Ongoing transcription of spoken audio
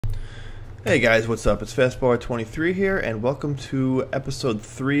Hey guys, what's up? It's Fastballer23 here, and welcome to episode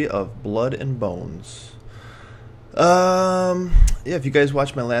 3 of Blood and Bones. Yeah, if you guys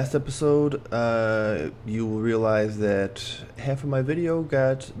watched my last episode, you will realize that half of my video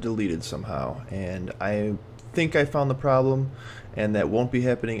got deleted somehow, and I think I found the problem, and that won't be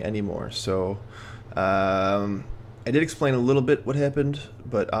happening anymore. So, I did explain a little bit what happened,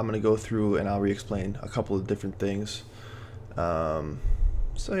 but I'm going to go through and I'll re-explain a couple of different things.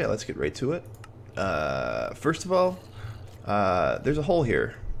 So yeah, let's get right to it. First of all, there's a hole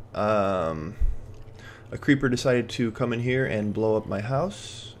here. A creeper decided to come in here and blow up my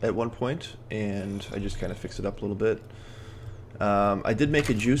house at one point, and I just kind of fixed it up a little bit. I did make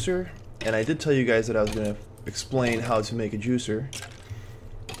a juicer, and I did tell you guys that I was going to explain how to make a juicer.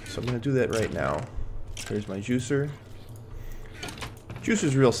 So I'm going to do that right now. Here's my juicer.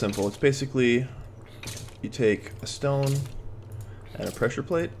 Juicer's real simple. It's basically you take a stone and a pressure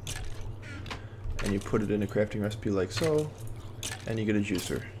plate, and you put it in a crafting recipe like so, and you get a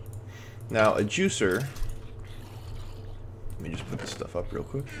juicer. Now a juicer, let me just put this stuff up real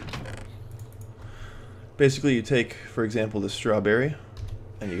quick. Basically you take, for example, this strawberry,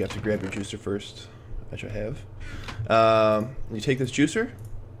 and you have to grab your juicer first, which I have. You take this juicer,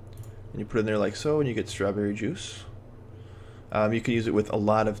 and you put it in there like so, and you get strawberry juice. You can use it with a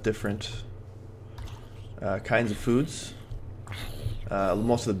lot of different kinds of foods.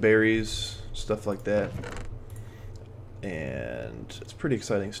 Most of the berries, stuff like that, and it's pretty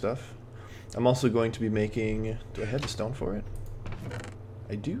exciting stuff. I'm also going to be making, do I have the stone for it?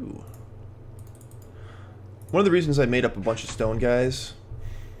 I do. One of the reasons I made up a bunch of stone, guys,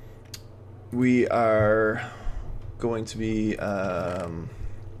 we are going to be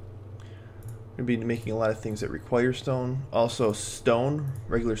making a lot of things that require stone. Also, stone,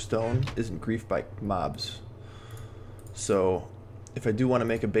 regular stone, isn't griefed by mobs. So if I do want to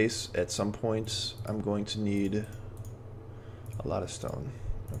make a base at some point, I'm going to need a lot of stone.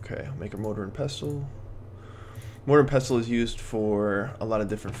 Okay, I'll make a mortar and pestle. Mortar and pestle is used for a lot of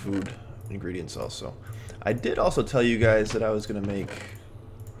different food ingredients also. I did also tell you guys that I was going to make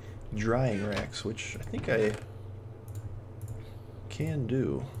drying racks, which I think I can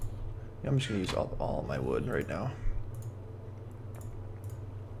do. Yeah, I'm just going to use all my wood right now.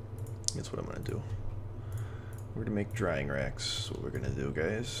 That's what I'm going to do. We're going to make drying racks. That's what we're going to do,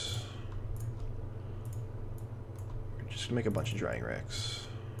 guys. We're just going to make a bunch of drying racks.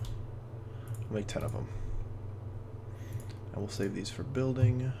 We'll make 10 of them. And we'll save these for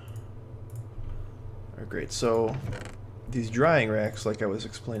building. Alright, great. So, these drying racks, like I was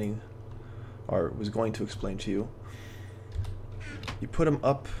explaining, or was going to explain to you, you put them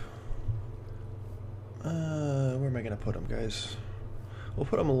up. Where am I going to put them, guys? We'll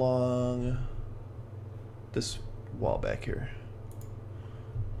put them along this wall back here.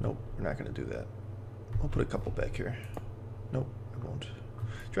 Nope, we're not going to do that. I'll put a couple back here. Nope, I won't.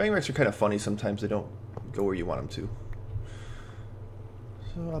 Drying racks are kind of funny. Sometimes they don't go where you want them to.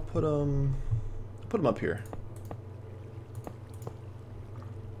 So I'll put them up here.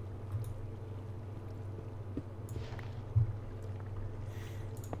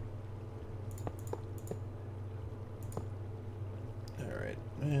 All right,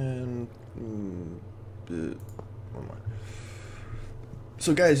 and one more.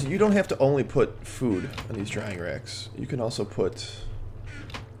 So guys, you don't have to only put food on these drying racks. You can also put,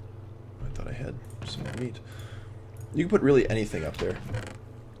 I thought I had some more meat. You can put really anything up there.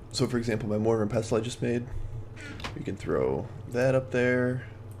 So for example, my mortar and pestle I just made, you can throw that up there,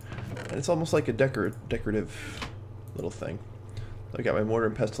 and it's almost like a decorative little thing. So I got my mortar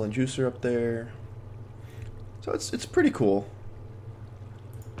and pestle and juicer up there. So it's pretty cool.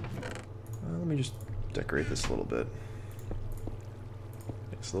 Let me just decorate this a little bit.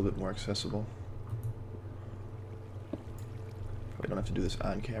 It's a little bit more accessible. Probably don't have to do this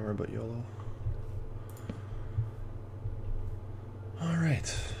on camera, but YOLO.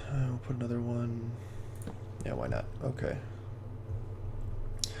 Alright, we'll put another one. Yeah, why not? Okay.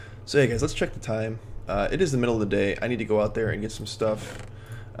 So yeah, guys, let's check the time. It is the middle of the day. I need to go out there and get some stuff.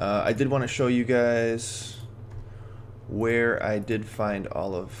 I did want to show you guys where I did find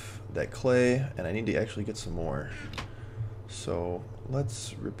all of that clay, and I need to actually get some more. So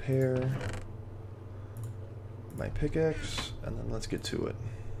let's repair my pickaxe, and then let's get to it.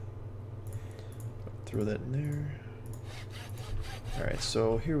 Throw that in there. Alright,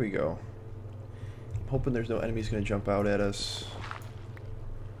 so here we go. I'm hoping there's no enemies going to jump out at us.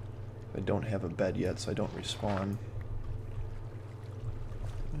 I don't have a bed yet, so I don't respawn.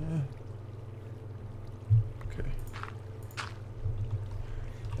 Okay.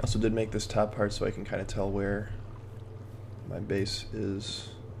 I also did make this top part so I can kind of tell where my base is.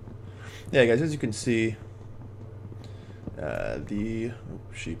 Yeah, guys, as you can see,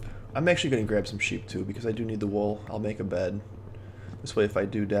 sheep. I'm actually going to grab some sheep too because I do need the wool. I'll make a bed. This way, if I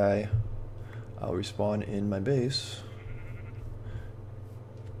do die, I'll respawn in my base.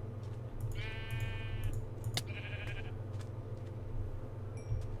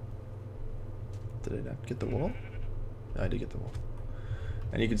 Did I not get the wool? No, I did get the wool.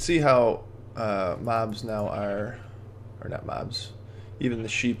 And you can see how mobs now are, or not mobs, even the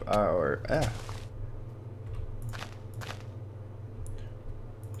sheep are,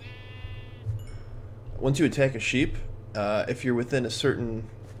 Once you attack a sheep, if you're within a certain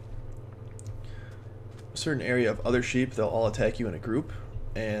area of other sheep, they'll all attack you in a group,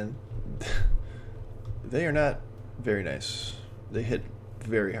 and they are not very nice. They hit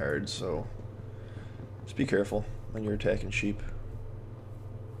very hard, so just be careful when you're attacking sheep.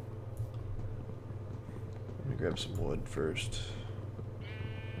 Let me grab some wood first.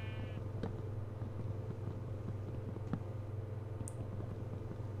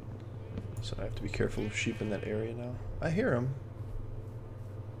 So I have to be careful of sheep in that area now. I hear them.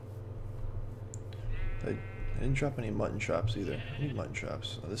 I didn't drop any mutton chops either. I need mutton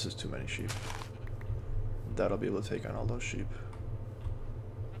chops. Oh, this is too many sheep. Doubt I'll be able to take on all those sheep.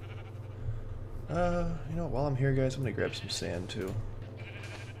 You know, while I'm here, guys, I'm gonna grab some sand too.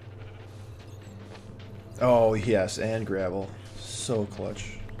 Oh yes, and gravel. So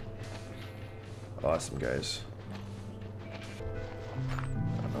clutch. Awesome, guys.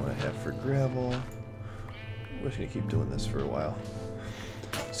 I don't know what I have for gravel. I'm just gonna keep doing this for a while.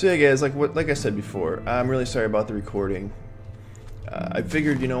 So yeah, guys, like I said before, I'm really sorry about the recording. I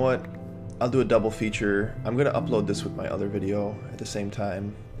figured, you know what, I'll do a double feature. I'm gonna upload this with my other video at the same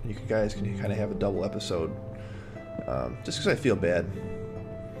time. You guys can kind of have a double episode, just because I feel bad.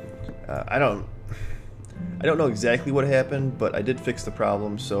 I don't know exactly what happened, but I did fix the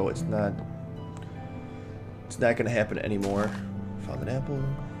problem, so it's not gonna happen anymore. Found an apple.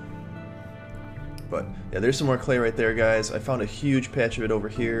 But yeah, there's some more clay right there, guys. I found a huge patch of it over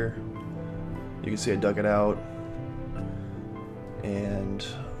here. You can see I dug it out, and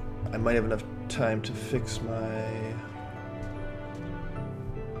I might have enough time to fix my.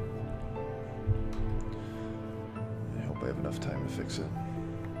 I hope I have enough time to fix it.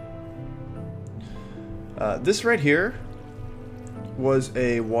 This right here was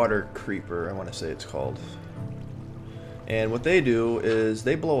a water creeper, I want to say it's called. And what they do is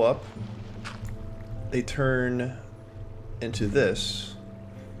they blow up. They turn into this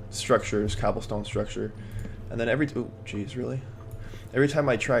structure, this cobblestone structure, and then every time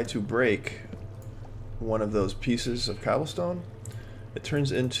I try to break one of those pieces of cobblestone, it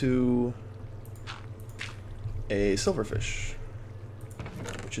turns into a silverfish,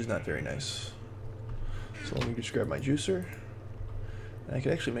 which is not very nice. So let me just grab my juicer, and I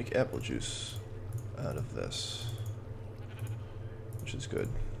can actually make apple juice out of this, which is good.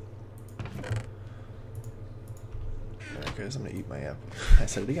 Alright guys, I'm gonna eat my apple. I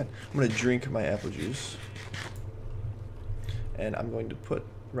said it again. I'm gonna drink my apple juice. And I'm going to put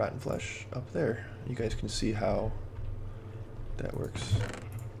rotten flesh up there. You guys can see how that works.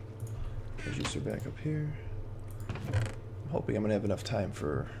 The juicer back up here. I'm hoping I'm gonna have enough time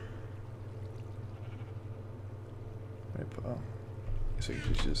for. Oh, I guess I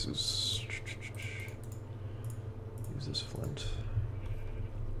can just use this flint.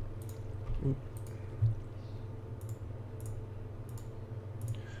 Oop.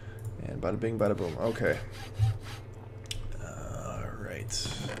 And bada bing, bada boom. Okay. Alright.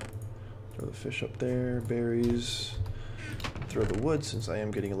 Throw the fish up there, berries. Throw the wood since I am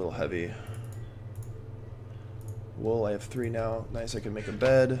getting a little heavy. Wool, I have 3 now. Nice, I can make a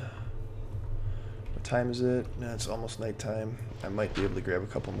bed. What time is it? No, it's almost nighttime. I might be able to grab a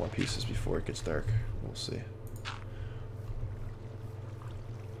couple more pieces before it gets dark. We'll see.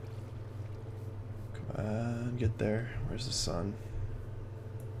 Come on, get there. Where's the sun?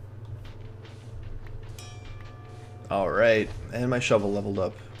 Alright, and my shovel leveled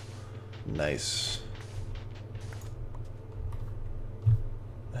up. Nice.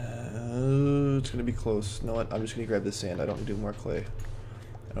 It's gonna be close. You know what? I'm just gonna grab this sand. I don't need to do more clay.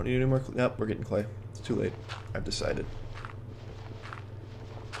 I don't need any more clay. Nope, we're getting clay. It's too late. I've decided.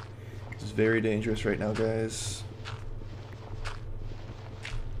 This is very dangerous right now, guys.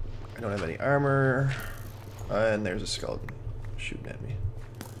 I don't have any armor. And there's a skeleton shooting at me.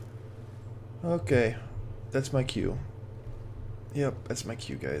 Okay. That's my cue. Yep, that's my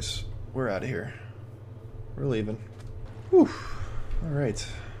cue, guys. We're out of here. We're leaving. Whew. Alright.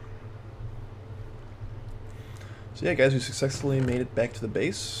 So yeah, guys, we successfully made it back to the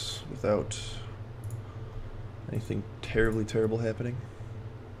base without anything terribly terrible happening.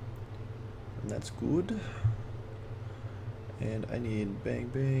 And that's good. And I need bang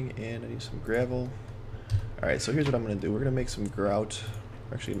bang, and I need some gravel. Alright, so here's what I'm going to do. We're going to make some grout.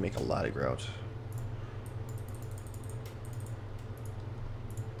 We're actually going to make a lot of grout.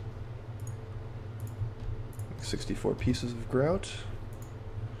 Like 64 pieces of grout.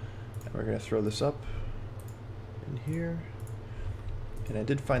 And we're going to throw this up in here. And I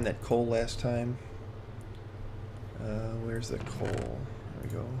did find that coal last time. Where's the coal? There we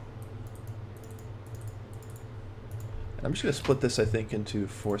go. And I'm just going to split this, I think, into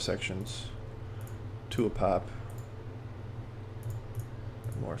 4 sections. 2 a pop.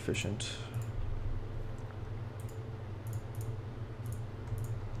 More efficient.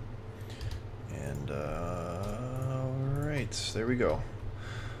 And, alright, there we go.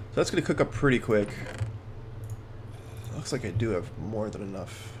 So that's going to cook up pretty quick. Looks like I do have more than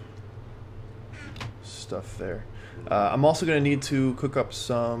enough stuff there. I'm also going to need to cook up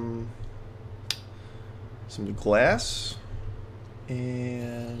some glass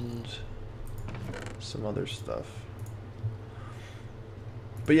and some other stuff.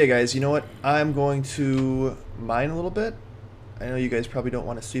 But yeah, guys, you know what? I'm going to mine a little bit. I know you guys probably don't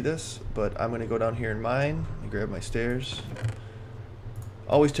want to see this, but I'm going to go down here and mine and grab my stairs.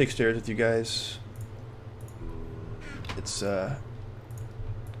 Always take stairs with you guys. It's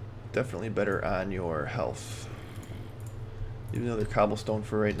definitely better on your health. Even though they're cobblestone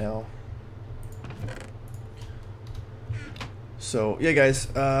for right now. So, yeah,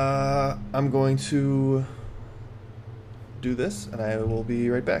 guys, I'm going to do this, and I will be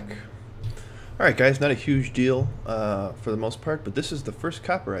right back. Alright, guys, not a huge deal for the most part, but this is the first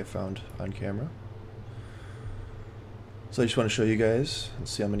copper I found on camera. So I just want to show you guys and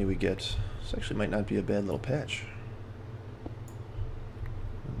see how many we get. This actually might not be a bad little patch.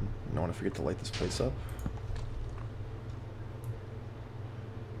 I don't want to forget to light this place up.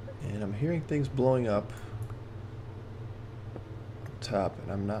 And I'm hearing things blowing up top,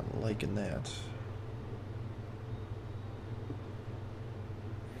 and I'm not liking that.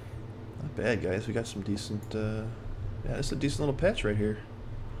 Not bad, guys. We got some decent, yeah, it's a decent little patch right here.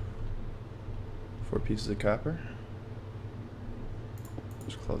 4 pieces of copper.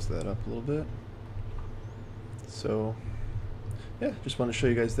 Just close that up a little bit. So, yeah, just want to show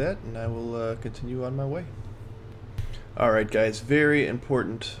you guys that, and I will continue on my way. Alright, guys, very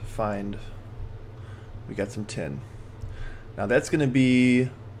important find. We got some tin. Now that's going to be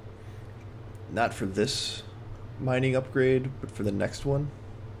not for this mining upgrade, but for the next one.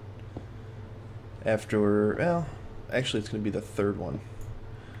 After, well, actually it's going to be the 3rd one.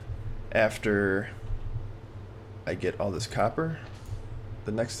 After I get all this copper,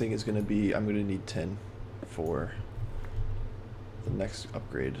 the next thing is going to be, I'm going to need tin for the next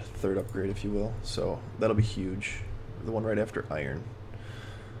upgrade, 3rd upgrade if you will. So that'll be huge. The one right after iron.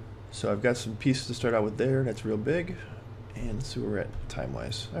 So I've got some pieces to start out with there. That's real big. And let's see where we're at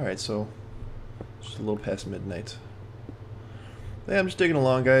time-wise. Alright, so just a little past midnight. Yeah, I'm just digging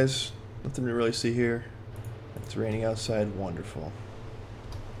along, guys. Nothing to really see here. It's raining outside. Wonderful.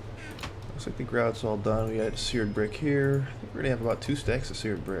 Looks like the grout's all done. We got seared brick here. I think we're going to have about 2 stacks of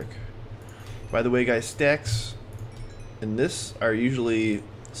seared brick. By the way, guys, stacks in this are usually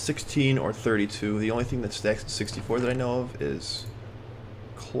 16 or 32. The only thing that stacks at 64 that I know of is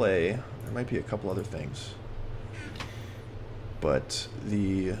clay. There might be a couple other things. But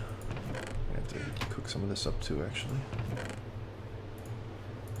I have to cook some of this up too, actually.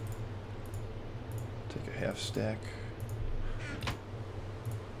 Take a half stack.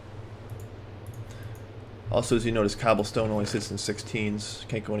 Also, as you notice, cobblestone only sits in 16s.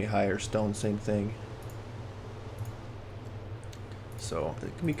 Can't go any higher. Stone, same thing. So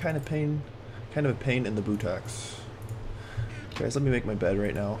it can be kind of a pain in the buttocks. Guys, let me make my bed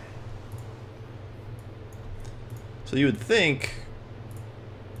right now. So you would think,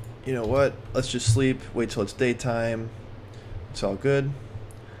 you know what, let's just sleep, wait till it's daytime, it's all good.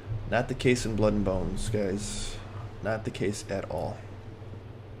 Not the case in Blood and Bones, guys. Not the case at all.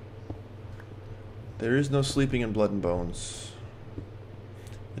 There is no sleeping in Blood and Bones.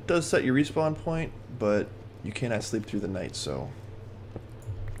 It does set your respawn point, but you cannot sleep through the night, so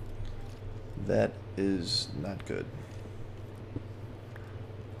that is not good.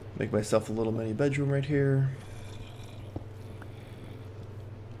 Make myself a little mini bedroom right here.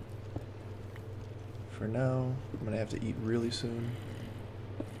 For now, I'm gonna have to eat really soon.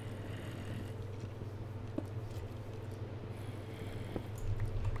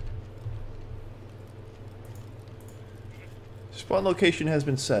 Spawn location has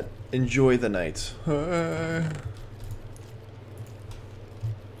been set. Enjoy the night.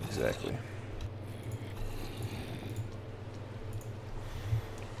 Exactly.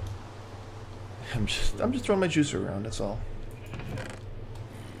 I'm just throwing my juicer around, that's all.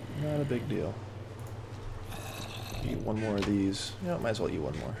 Not a big deal. Eat one more of these. You know, might as well eat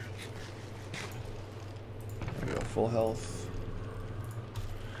one more. There we go, full health.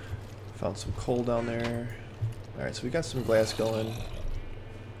 Found some coal down there. Alright, so we got some glass going.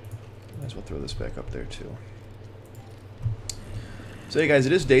 Might as well throw this back up there too. So hey guys,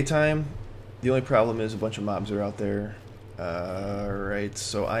 it is daytime. The only problem is a bunch of mobs are out there. Alright,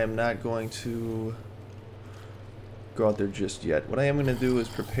 so I am not going to go out there just yet. What I am going to do is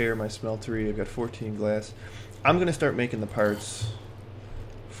prepare my smeltery. I've got 14 glass. I'm going to start making the parts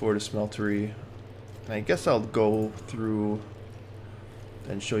for the smeltery. And I guess I'll go through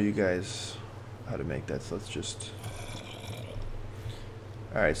and show you guys how to make that. So let's just...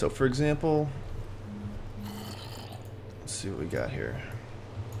 Alright, so for example, let's see what we got here.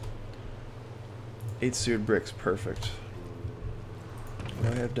 8 seared bricks, perfect.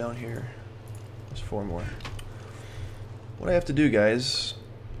 What do I have down here? There's 4 more. What I have to do, guys,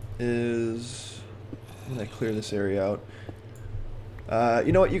 is I'm gonna clear this area out.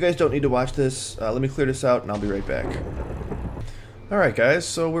 You know what? You guys don't need to watch this. Let me clear this out, and I'll be right back. Alright, guys,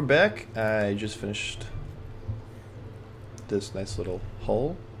 so we're back. I just finished this nice little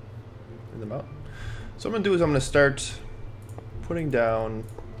hole in the mountain. So what I'm gonna do is I'm gonna start putting down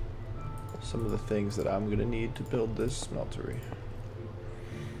some of the things that I'm gonna need to build this smeltery.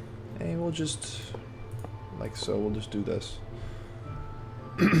 And we'll just, like so, we'll just do this.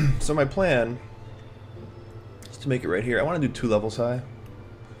 So my plan is to make it right here. I want to do 2 levels high.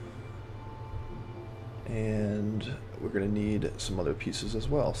 And we're gonna need some other pieces as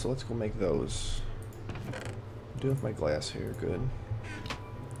well. So let's go make those. I do have my glass here, good.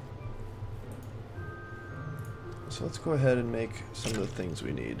 So let's go ahead and make some of the things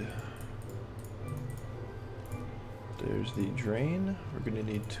we need. There's the drain. We're going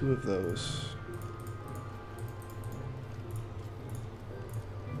to need 2 of those.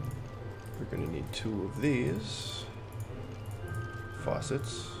 We're going to need 2 of these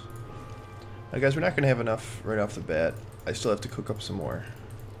faucets. Now guys, we're not going to have enough right off the bat. I still have to cook up some more.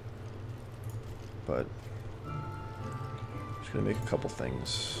 But I'm just going to make a couple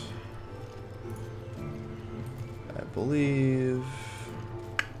things. I believe...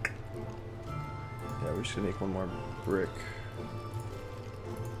 Yeah, we're just going to make 1 more brick.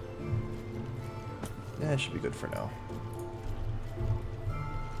 Yeah, it should be good for now.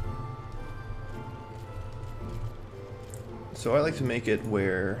 So I like to make it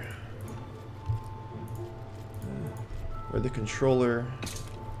where the controller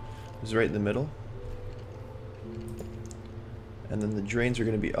is right in the middle. And then the drains are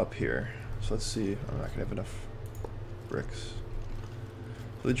going to be up here. So let's see. I'm not going to have enough bricks.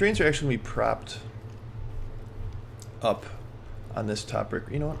 So the drains are actually going to be propped up on this top brick.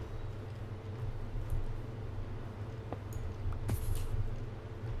 You know what?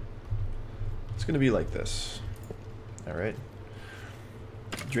 It's going to be like this. Alright.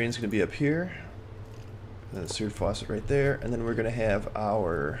 Drain's going to be up here. And then the seared faucet right there. And then we're going to have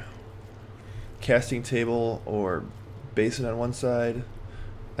our casting table or basin on one side.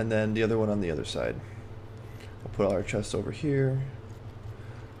 And then the other one on the other side. We'll put all our chests over here.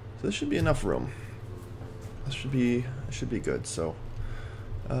 So this should be enough room. This should be good. So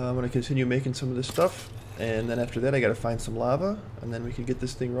I'm going to continue making some of this stuff. And then after that I got to find some lava. And then we can get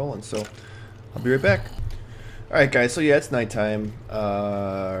this thing rolling. So I'll be right back. Alright guys, so yeah, it's nighttime.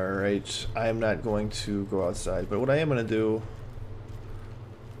 Alright, I am not going to go outside, but what I am going to do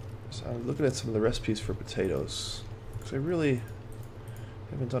is I'm looking at some of the recipes for potatoes, because I really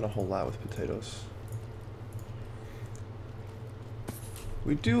haven't done a whole lot with potatoes.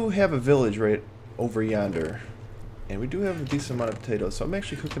 We do have a village right over yonder, and we do have a decent amount of potatoes, so I'm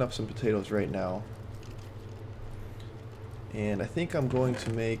actually cooking up some potatoes right now. And I think I'm going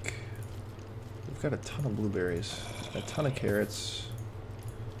to make... We've got a ton of blueberries, a ton of carrots.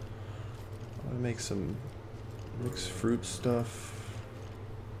 I'm gonna make some mixed fruit stuff.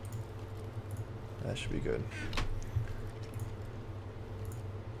 That should be good.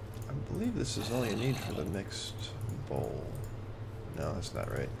 I believe this is all you need for the mixed bowl. No, that's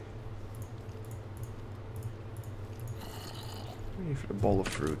not right. What do you need for the bowl of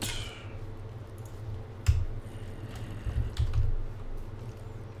fruit?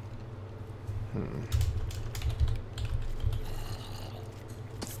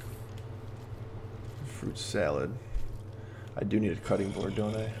 Fruit salad. I do need a cutting board,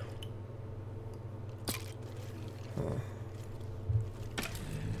 don't I?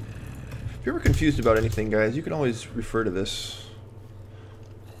 If you're ever confused about anything, guys, you can always refer to this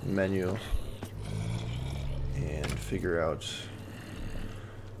menu and figure out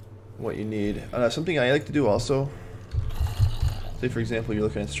what you need. Something I like to do also, say for example you're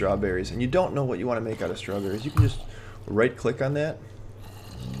looking at strawberries and you don't know what you want to make out of strawberries, you can just right click on that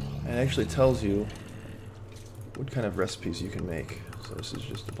and it actually tells you what kind of recipes you can make. So this is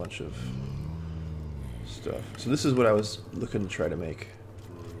just a bunch of stuff. So this is what I was looking to try to make.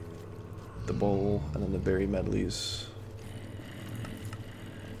 The bowl and then the berry medleys.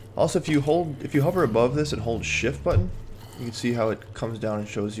 Also, if you hover above this and hold shift button, you can see how it comes down and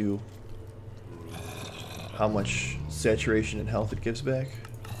shows you how much saturation and health it gives back.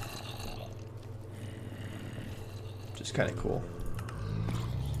 Which is kind of cool.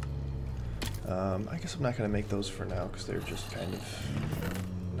 I guess I'm not going to make those for now because they're just kind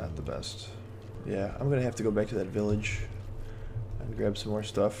of not the best. Yeah, I'm going to have to go back to that village and grab some more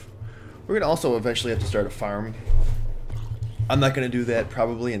stuff. We're going to also eventually have to start a farm. I'm not going to do that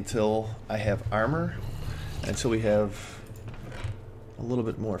probably until I have armor, until we have a little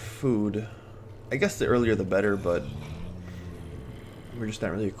bit more food. I guess the earlier the better, but we're just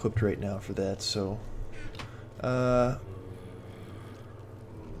not really equipped right now for that, so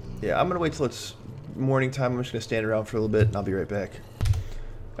yeah, I'm going to wait till it's morning time. I'm just going to stand around for a little bit and I'll be right back.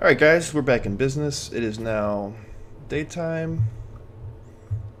 Alright guys, we're back in business. It is now daytime.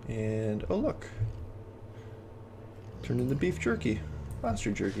 And, oh look. Turned into beef jerky.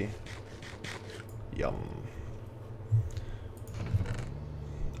 Monster jerky. Yum.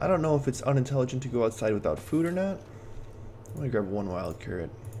 I don't know if it's unintelligent to go outside without food or not. I'm going to grab one wild carrot.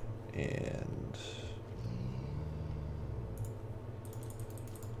 And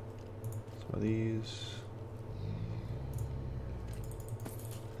some of these.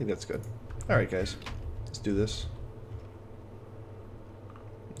 I think that's good. Alright guys, let's do this.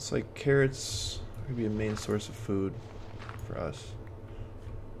 It's like carrots could be a main source of food for us.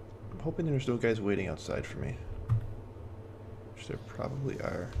 I'm hoping there's no guys waiting outside for me. Which there probably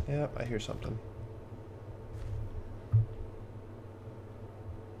are. Yep, I hear something.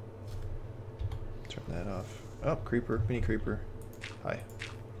 Turn that off. Oh, creeper, mini creeper. Hi.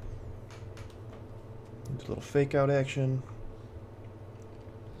 There's a little fake out action.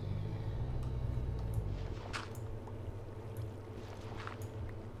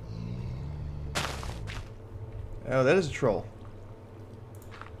 Oh, that is a troll.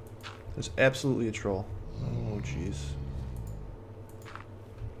 That's absolutely a troll. Oh, jeez.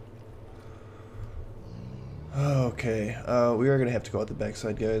 Okay, we are going to have to go out the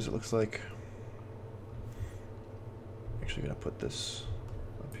backside, guys, it looks like. Actually going to put this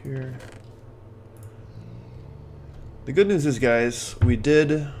up here. The good news is, guys, we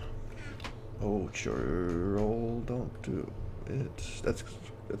did... Oh, troll, don't do it. That's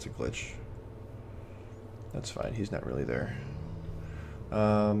a glitch. That's fine, he's not really there.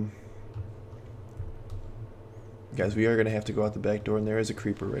 Guys, we are going to have to go out the back door, and there is a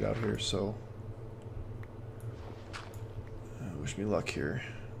creeper right out here, so... wish me luck here.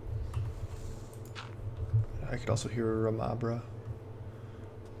 I could also hear a Ramabra.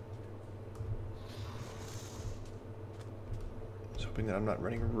 I was hoping that I'm not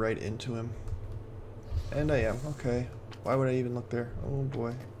running right into him. And I am, okay. Why would I even look there? Oh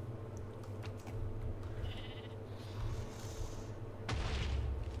boy.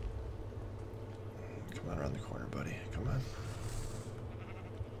 Around the corner, buddy. Come on.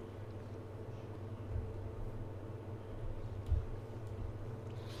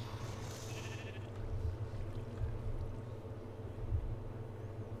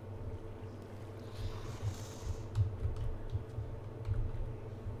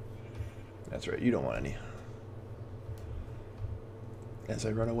 That's right, you don't want any. As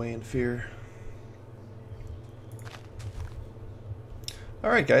I run away in fear.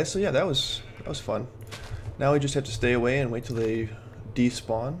 Alright guys, so yeah, that was fun. Now we just have to stay away and wait till they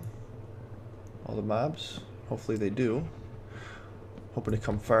despawn all the mobs. Hopefully they do. Hoping to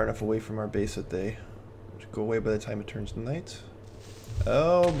come far enough away from our base that they go away by the time it turns night.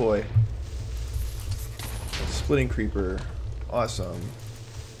 Oh boy. A splitting creeper. Awesome.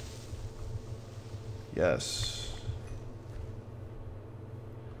 Yes.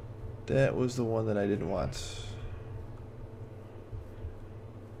 That was the one that I didn't want.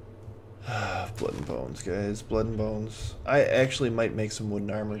 Blood and bones, guys. Blood and bones. I actually might make some wooden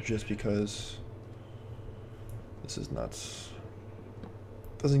armor just because this is nuts.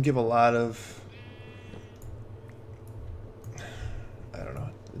 Doesn't give a lot of... I don't know.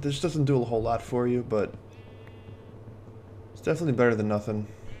 This doesn't do a whole lot for you, but it's definitely better than nothing.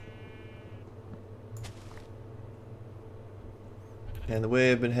 And the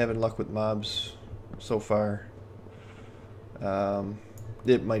way I've been having luck with mobs so far,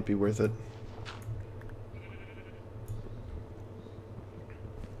 it might be worth it.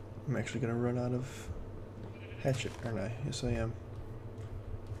 I'm actually gonna run out of hatchet, aren't I? Yes, I am.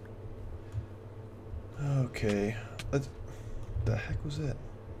 Okay. Let's... The heck was that?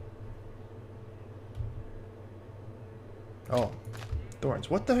 Oh. Thorns.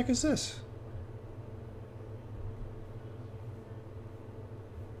 What the heck is this?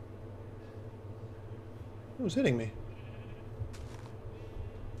 It was hitting me.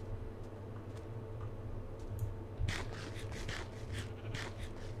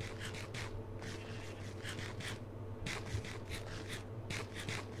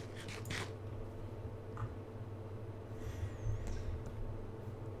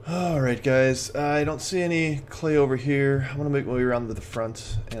 Alright guys, I don't see any clay over here. I'm gonna make my way around to the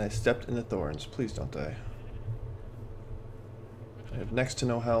front, and I stepped in the thorns. Please don't die. I have next to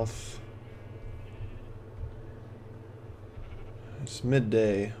no health. It's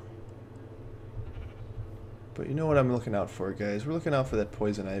midday. But you know what I'm looking out for, guys? We're looking out for that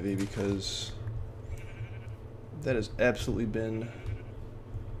poison ivy because that has absolutely been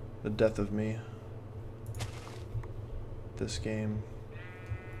the death of me this game.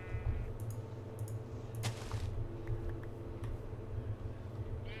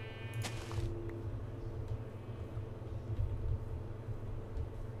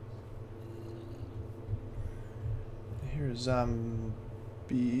 Here's a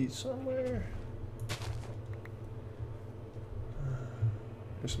zombie somewhere.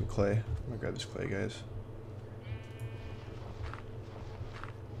 There's some clay. I'm gonna grab this clay, guys.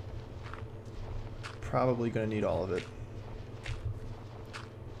 Probably gonna need all of it.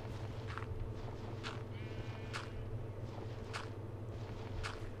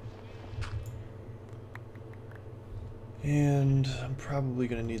 And I'm probably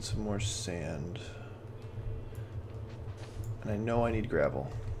gonna need some more sand. And I know I need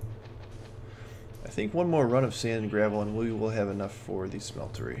gravel. I think one more run of sand and gravel and we will have enough for the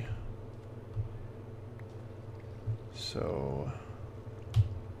smeltery. So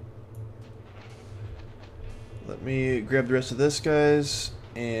let me grab the rest of this, guys,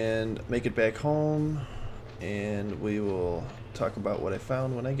 and make it back home, and we will talk about what I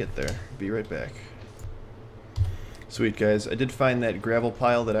found when I get there. Be right back. Sweet, guys. I did find that gravel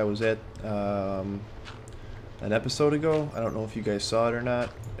pile that I was at an episode ago. I don't know if you guys saw it or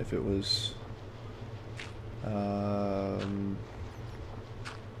not. If it was...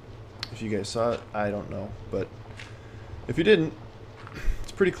 if you guys saw it, I don't know. But if you didn't,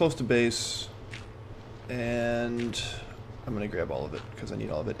 it's pretty close to base. And I'm going to grab all of it because I need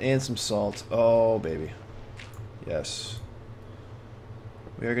all of it. And some salt. Oh, baby. Yes.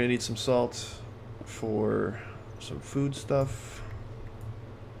 We are going to need some salt for some food stuff.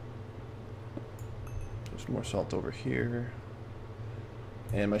 There's more salt over here.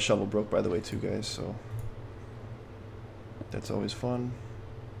 And my shovel broke, by the way, too, guys, so that's always fun.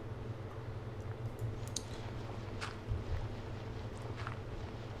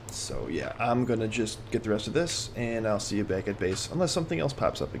 So yeah, I'm gonna just get the rest of this, and I'll see you back at base, unless something else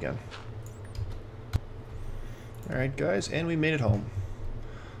pops up again. Alright guys, and we made it home.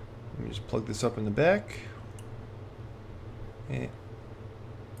 Let me just plug this up in the back. And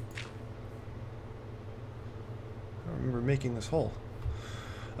I don't remember making this hole.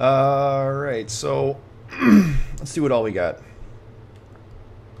 Alright, so let's see what all we got.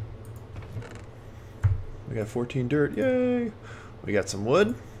 We got 14 dirt, yay! We got some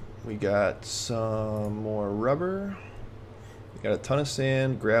wood. We got some more rubber. We got a ton of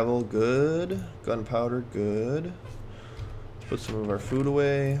sand, gravel, good. Gunpowder, good. Let's put some of our food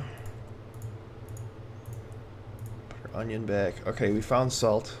away. Put our onion back. Okay, we found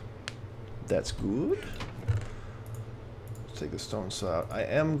salt. That's good. Let's take the stone saw out. I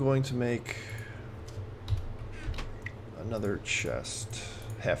am going to make another chest.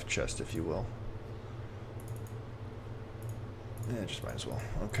 Half chest, if you will. Yeah, just might as well.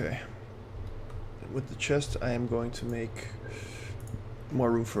 Okay. And with the chest, I am going to make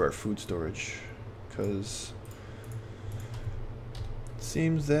more room for our food storage, because it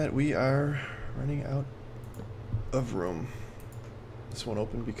seems that we are running out of room. This won't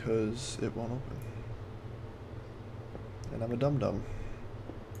open because it won't open. And I'm a dum-dum.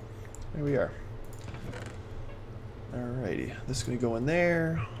 There we are. Alrighty. This is going to go in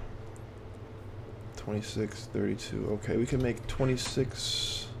there. 26, 32. Okay, we can make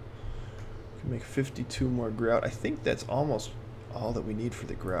 26. We can make 52 more grout. I think that's almost all that we need for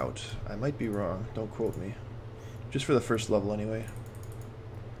the grout. I might be wrong. Don't quote me. Just for the first level, anyway.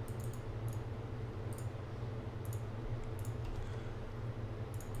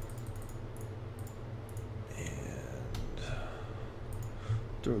 And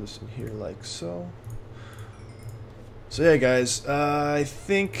throw this in here like so. So yeah, guys, I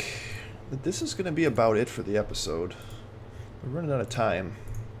think that this is going to be about it for the episode. We're running out of time.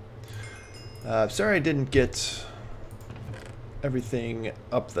 Sorry I didn't get everything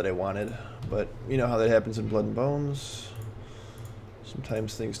up that I wanted, but you know how that happens in Blood and Bones.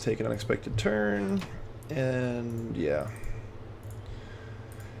 Sometimes things take an unexpected turn, and yeah.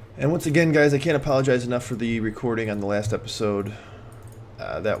 And once again, guys, I can't apologize enough for the recording on the last episode.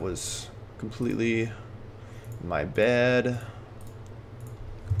 That was completely my bad.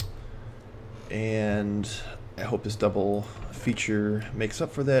 And I hope this double feature makes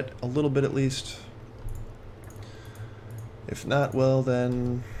up for that a little bit at least. If not, well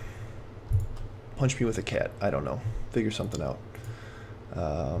then punch me with a cat. I don't know. Figure something out.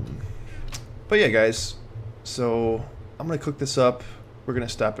 But yeah, guys, so I'm going to cook this up. We're going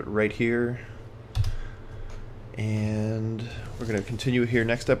to stop it right here. And we're going to continue here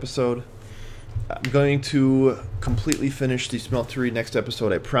next episode. I'm going to completely finish the smeltery next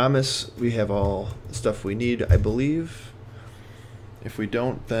episode. I promise. We have all the stuff we need, I believe. If we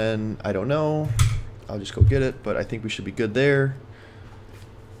don't, then I don't know. I'll just go get it, but I think we should be good there.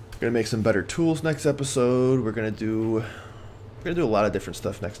 We're going to make some better tools next episode. We're going to do a lot of different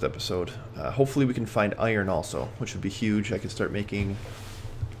stuff next episode. Hopefully we can find iron also, which would be huge. I can start making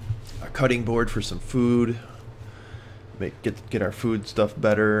a cutting board for some food. Get our food stuff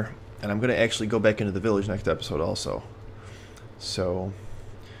better. And I'm going to actually go back into the village next episode also. So,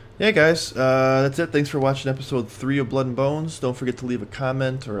 yeah, guys, that's it. Thanks for watching episode 3 of Blood and Bones. Don't forget to leave a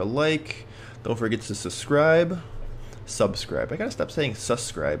comment or a like. Don't forget to subscribe. Subscribe. I got to stop saying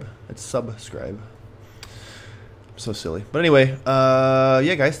subscribe. It's subscribe. I'm so silly. But anyway,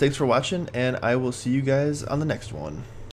 yeah, guys, thanks for watching, and I will see you guys on the next one.